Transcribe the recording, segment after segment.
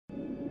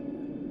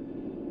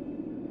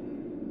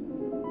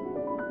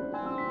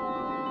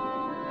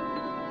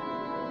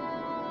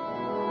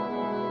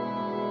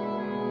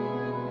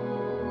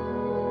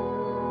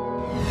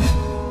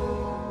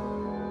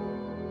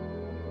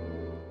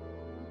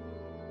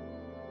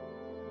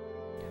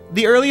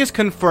The earliest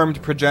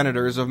confirmed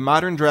progenitors of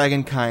modern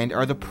dragonkind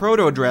are the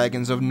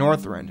Proto-Dragons of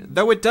Northrend,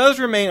 though it does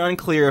remain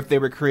unclear if they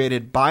were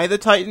created by the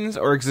Titans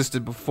or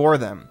existed before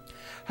them.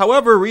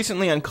 However,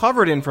 recently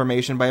uncovered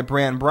information by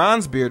Brann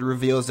Bronzebeard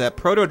reveals that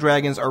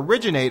proto-dragons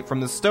originate from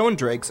the stone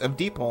drakes of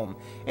Deepholm,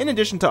 in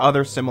addition to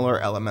other similar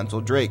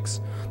elemental drakes.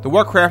 The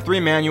Warcraft 3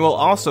 manual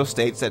also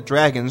states that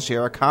dragons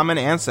share a common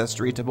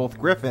ancestry to both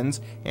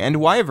gryphons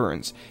and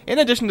wyverns, in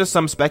addition to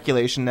some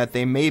speculation that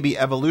they may be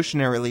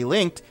evolutionarily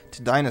linked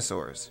to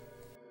dinosaurs.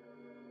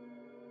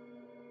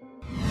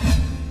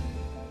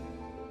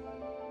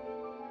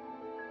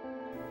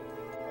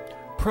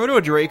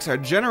 Proto-drakes are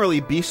generally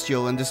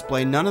bestial and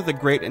display none of the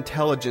great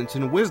intelligence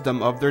and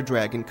wisdom of their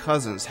dragon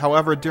cousins.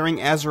 However, during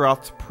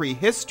Azeroth's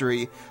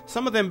prehistory,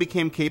 some of them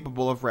became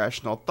capable of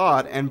rational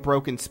thought and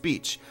broken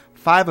speech.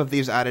 5 of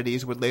these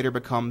oddities would later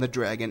become the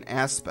dragon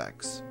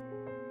aspects.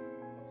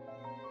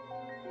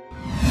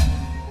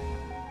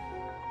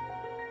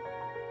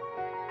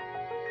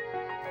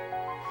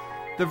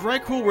 The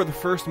Vrykul were the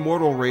first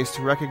mortal race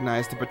to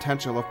recognize the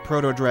potential of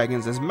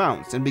proto-dragons as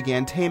mounts, and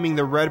began taming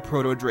the red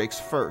proto-drakes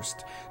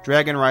first.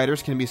 Dragon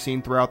riders can be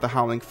seen throughout the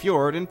Howling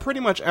Fjord, and pretty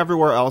much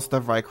everywhere else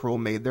the Vrykul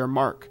made their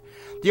mark.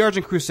 The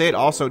Argent Crusade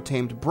also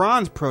tamed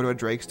bronze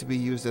proto-drakes to be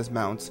used as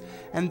mounts,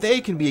 and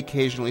they can be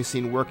occasionally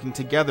seen working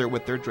together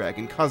with their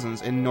dragon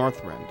cousins in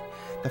Northrend.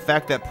 The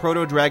fact that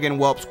proto-dragon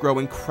whelps grow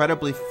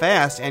incredibly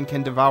fast and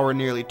can devour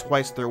nearly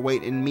twice their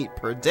weight in meat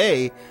per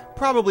day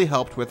probably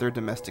helped with their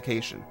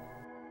domestication.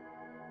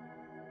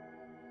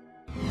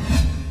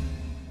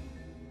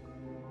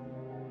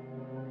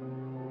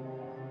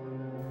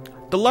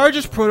 The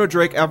largest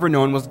proto-drake ever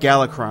known was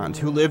Galakrond,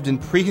 who lived in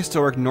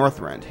prehistoric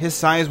Northrend. His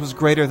size was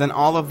greater than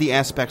all of the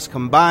aspects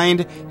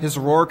combined, his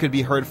roar could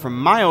be heard from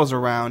miles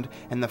around,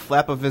 and the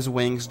flap of his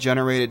wings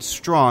generated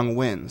strong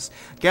winds.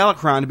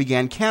 Galakrond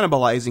began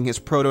cannibalizing his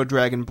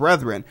proto-dragon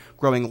brethren,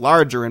 growing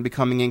larger and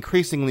becoming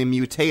increasingly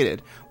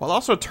mutated, while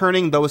also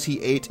turning those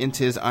he ate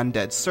into his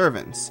undead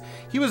servants.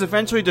 He was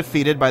eventually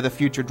defeated by the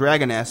future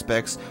dragon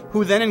aspects,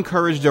 who then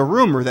encouraged a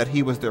rumor that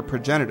he was their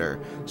progenitor,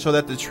 so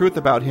that the truth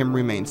about him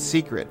remained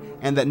secret,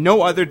 and that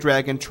no other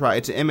dragon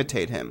tried to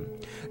imitate him.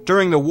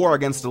 During the war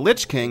against the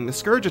Lich King, the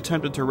Scourge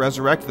attempted to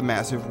resurrect the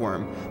massive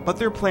worm, but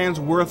their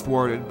plans were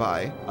thwarted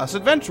by us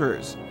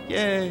adventurers.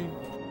 Yay!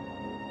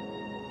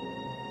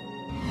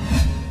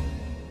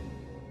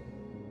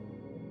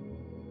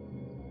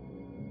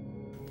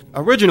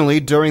 Originally,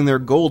 during their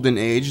golden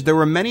age, there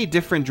were many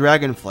different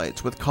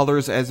dragonflights with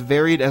colors as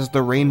varied as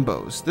the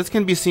rainbows. This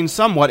can be seen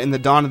somewhat in the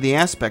Dawn of the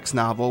Aspects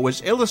novel,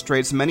 which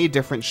illustrates many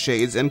different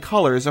shades and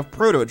colors of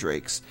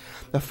proto-drakes.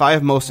 The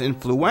 5 most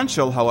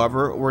influential,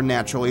 however, were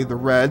naturally the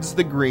reds,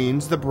 the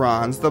greens, the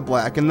bronze, the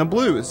black, and the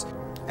blues.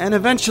 And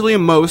eventually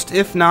most,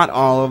 if not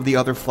all, of the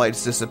other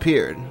flights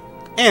disappeared.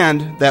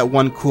 And that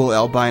one cool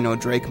albino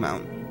drake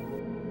mount.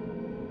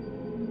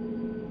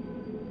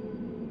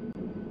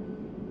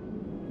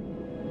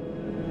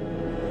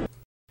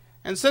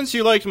 And since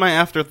you liked my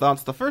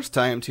afterthoughts the first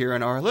time,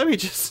 TRNR, let me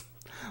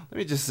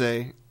just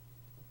say,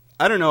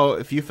 I don't know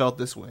if you felt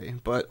this way,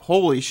 but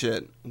holy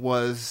shit,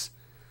 was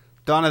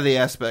Dawn of the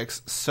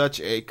Aspects such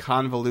a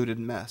convoluted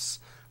mess.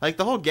 Like,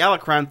 the whole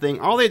Galakrond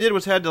thing, all they did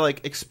was had to,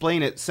 like,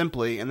 explain it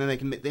simply, and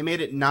then they made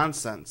it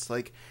nonsense.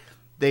 Like,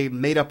 they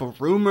made up a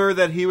rumor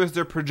that he was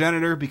their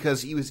progenitor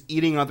because he was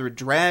eating other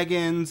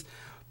dragons,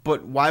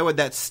 but why would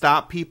that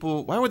stop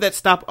people? Why would that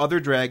stop other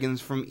dragons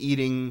from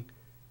eating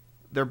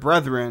their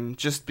brethren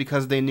just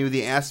because they knew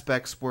the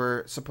aspects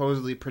were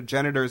supposedly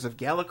progenitors of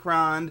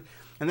Galakrond?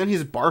 And then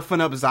he's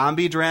barfing up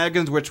zombie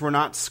dragons, which were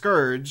not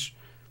Scourge.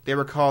 They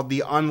were called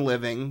the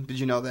Unliving. Did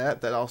you know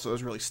that? That also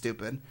is really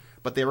stupid.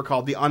 But they were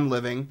called the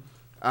Unliving.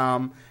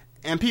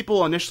 And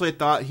people initially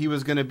thought he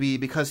was going to be,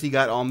 because he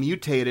got all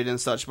mutated and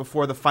such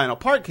before the final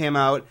part came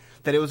out,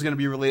 that it was going to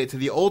be related to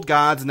the old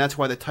gods, and that's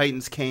why the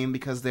Titans came,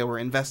 because they were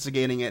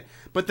investigating it.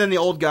 But then the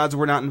old gods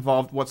were not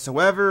involved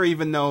whatsoever,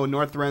 even though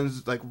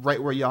Northrend's like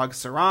right where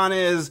Yogg-Saron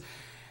is.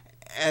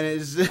 And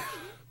it's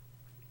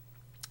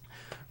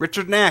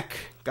Richard Knack,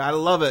 gotta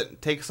love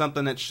it. Take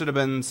something that should have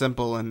been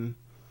simple and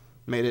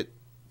made it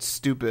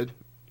stupid.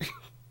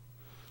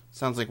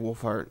 Sounds like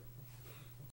Wolfheart.